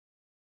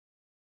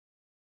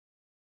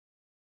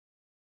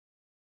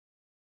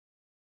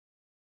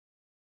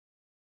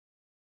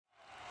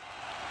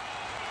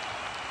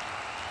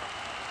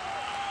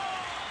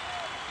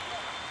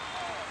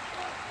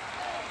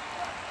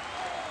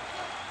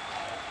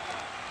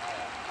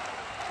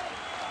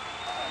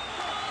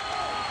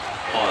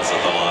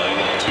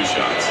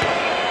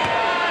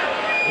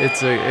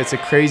It's a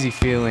crazy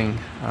feeling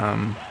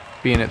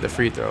being at the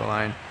free throw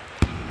line,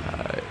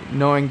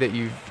 knowing that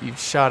you've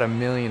shot a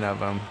million of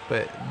them,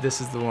 but this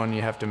is the one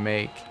you have to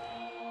make.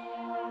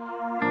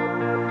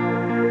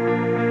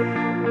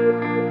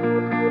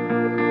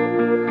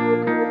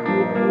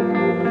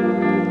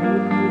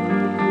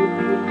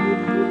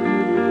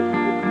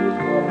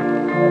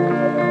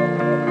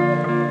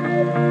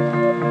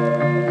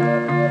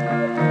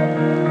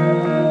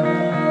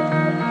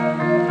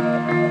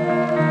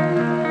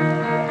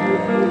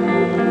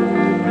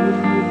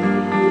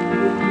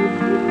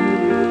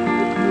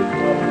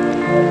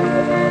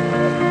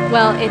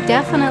 Well, it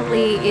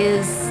definitely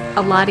is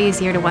a lot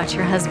easier to watch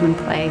your husband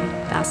play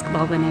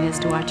basketball than it is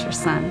to watch your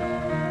son.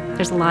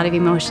 There's a lot of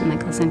emotion that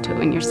goes into it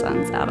when your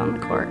son's out on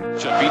the court.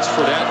 Beats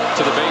Fredette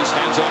to the base,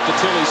 hands off to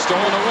Tilly,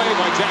 stolen away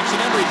by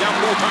Jackson Emery, down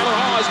below Tyler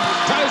Haws.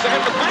 Tyler's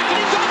ahead of the back, and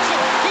he dunks it!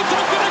 He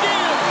dunked it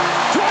again!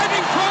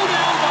 Driving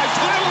throwdown by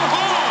Tyler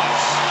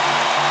Haws!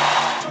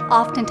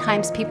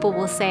 Oftentimes people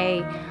will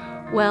say,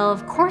 well,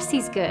 of course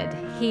he's good.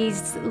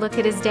 Look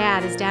at his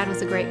dad. His dad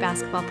was a great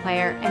basketball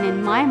player. And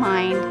in my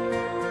mind,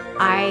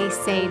 I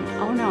say,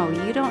 oh no,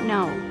 you don't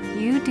know.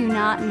 You do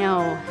not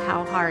know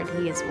how hard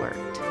he has worked.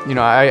 You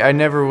know, I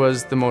never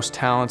was the most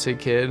talented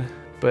kid,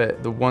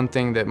 but the one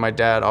thing that my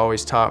dad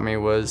always taught me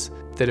was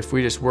that if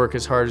we just work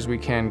as hard as we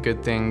can,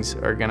 good things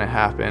are gonna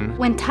happen.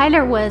 When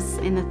Tyler was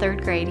in the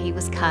 3rd grade, he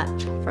was cut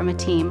from a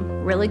team,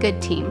 really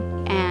good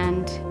team,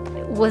 and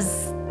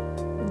was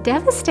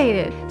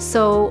devastated.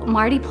 So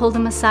Marty pulled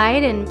him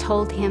aside and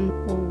told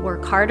him, we'll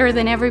work harder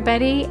than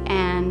everybody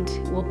and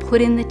we'll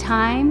put in the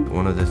time.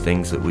 One of the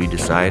things that we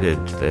decided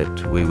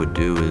that we would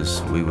do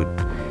is we would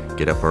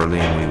get up early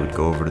and we would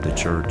go over to the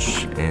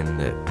church and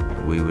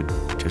that we would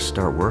just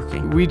start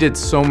working. We did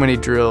so many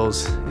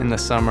drills in the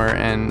summer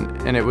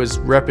and it was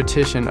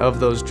repetition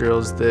of those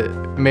drills that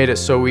made it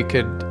so we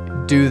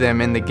could do them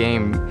in the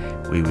game.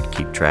 We would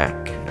keep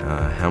track.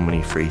 How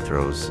many free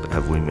throws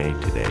have we made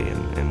today?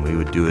 And we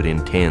would do it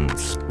in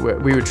tens.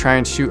 We would try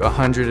and shoot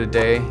 100 a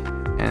day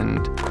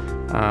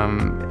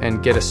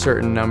and get a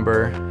certain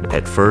number.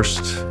 At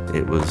first,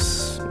 it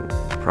was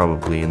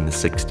probably in the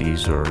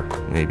 60s or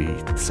maybe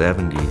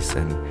 70s,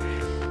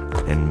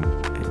 and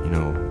you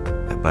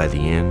know, by the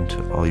end,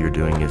 all you're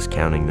doing is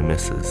counting the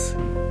misses.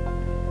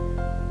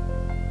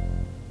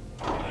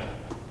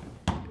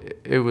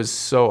 It was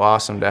so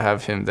awesome to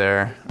have him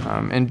there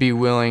and be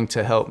willing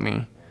to help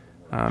me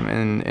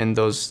in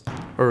those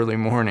early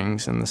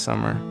mornings in the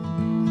summer.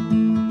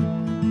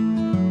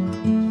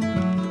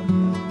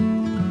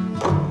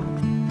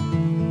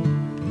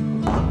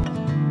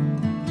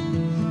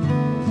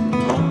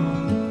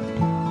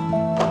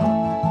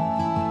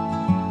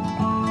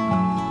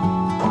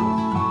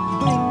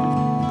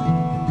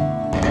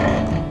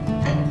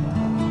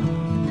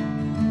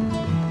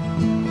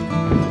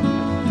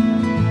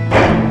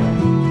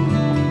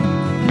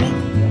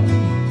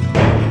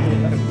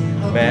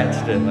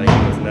 Matched it like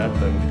it was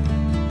nothing.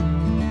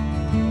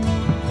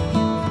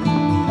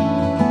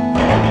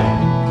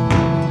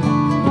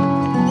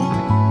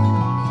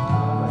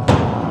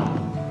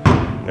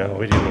 No,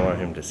 we didn't want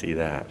him to see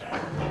that.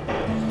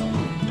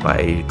 By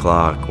 8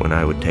 o'clock, when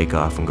I would take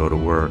off and go to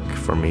work,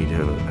 for me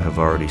to have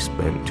already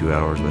spent 2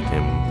 hours with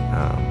him,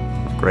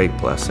 a great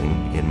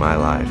blessing in my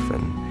life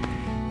and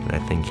I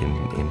think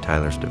in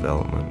Tyler's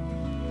development.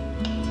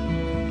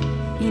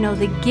 You know,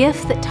 the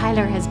gift that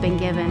Tyler has been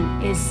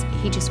given is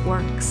he just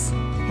works.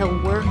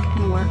 He'll work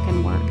and work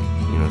and work.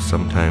 You know,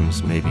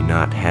 sometimes maybe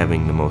not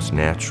having the most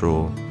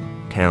natural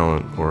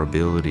talent or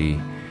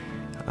ability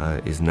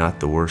is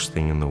not the worst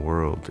thing in the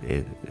world.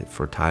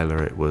 For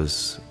Tyler, it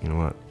was, you know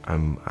what,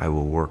 I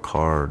will work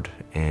hard,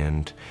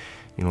 and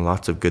you know,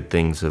 lots of good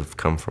things have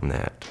come from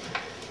that.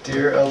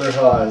 Dear Elder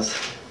Haws,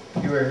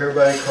 you are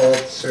hereby called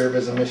to serve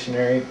as a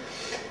missionary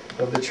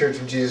of the Church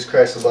of Jesus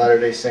Christ of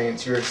Latter-day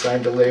Saints. You are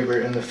assigned to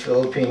labor in the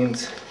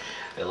Philippines.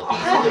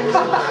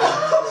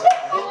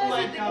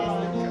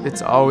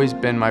 It's always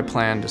been my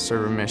plan to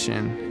serve a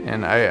mission,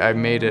 and I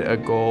made it a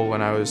goal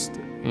when I was,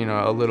 you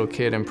know, a little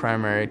kid in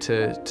primary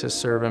to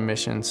serve a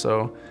mission.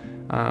 So,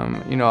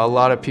 you know, a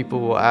lot of people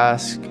will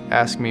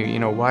ask me, you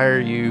know, why are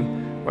you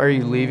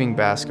leaving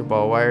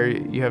basketball? Why are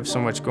you have so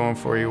much going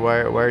for you? Why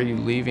are you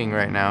leaving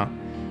right now?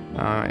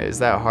 Is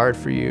that hard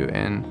for you?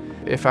 And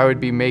if I would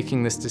be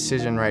making this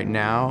decision right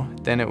now,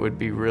 then it would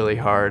be really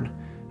hard.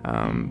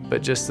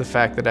 But just the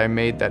fact that I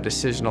made that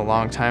decision a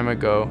long time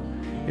ago,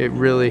 it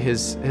really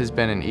has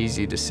been an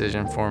easy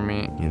decision for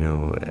me. You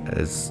know,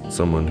 as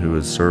someone who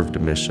has served a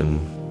mission,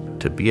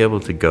 to be able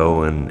to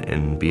go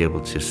and be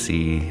able to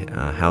see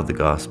how the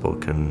gospel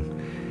can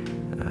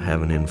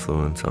have an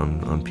influence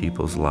on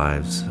people's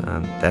lives,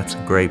 that's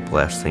a great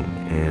blessing.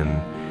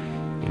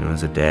 And you know,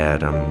 as a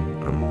dad,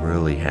 I'm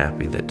really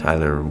happy that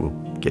Tyler will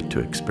get to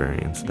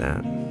experience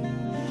that.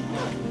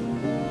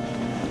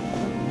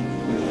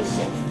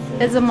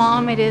 As a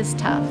mom, it is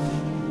tough.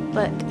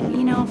 But,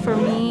 you know, for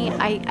me,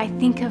 I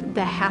think of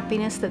the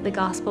happiness that the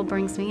gospel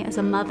brings me as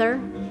a mother,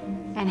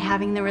 and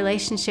having the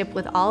relationship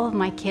with all of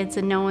my kids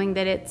and knowing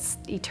that it's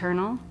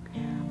eternal.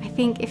 I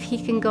think if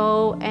he can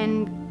go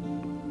and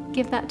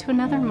give that to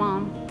another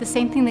mom, the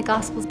same thing the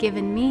gospel's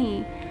given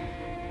me,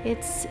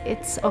 it's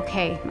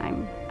okay.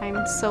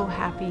 I'm so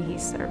happy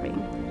he's serving.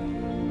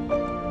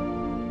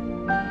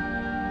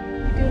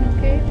 You doing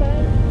okay,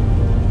 bud?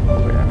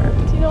 Yeah.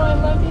 Do you know I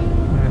love you?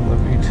 I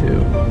love you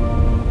too.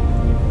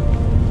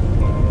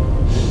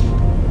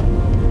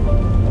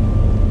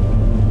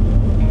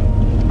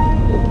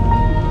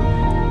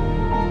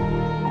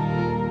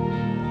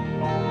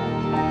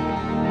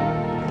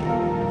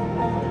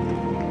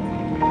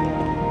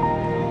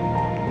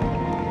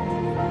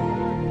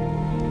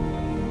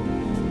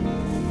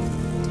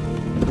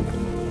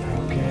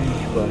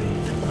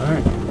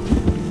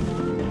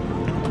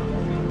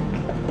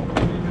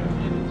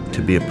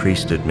 To be a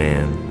priesthood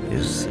man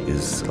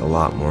is a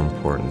lot more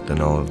important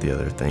than all of the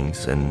other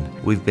things, and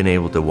we've been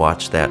able to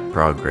watch that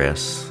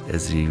progress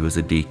as he was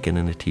a deacon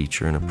and a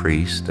teacher and a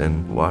priest,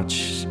 and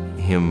watch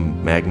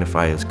him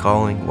magnify his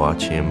calling,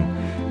 watch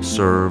him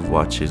serve,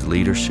 watch his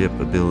leadership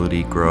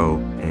ability grow,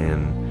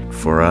 and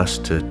for us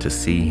to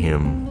see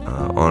him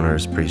honor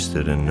his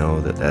priesthood and know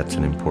that that's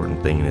an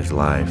important thing in his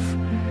life,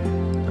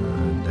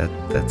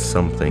 that's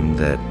something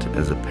that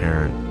as a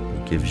parent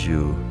gives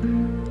you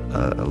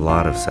a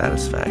lot of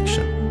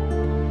satisfaction.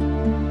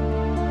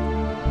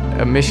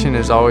 A mission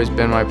has always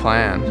been my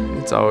plan.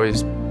 It's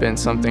always been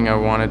something I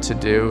wanted to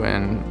do,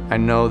 and I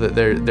know that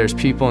there's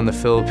people in the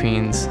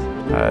Philippines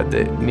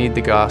that need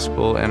the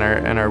gospel and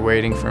are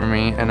waiting for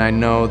me, and I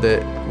know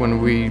that when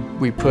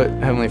we put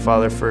Heavenly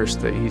Father first,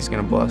 that He's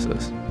going to bless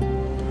us.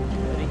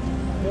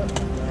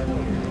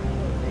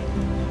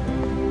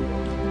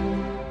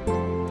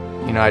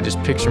 You know, I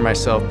just picture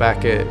myself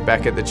back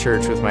at the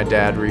church with my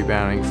dad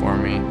rebounding for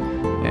me,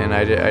 and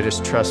I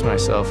just trust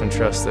myself and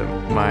trust that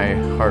my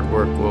hard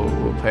work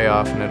will pay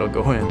off and it'll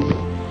go in.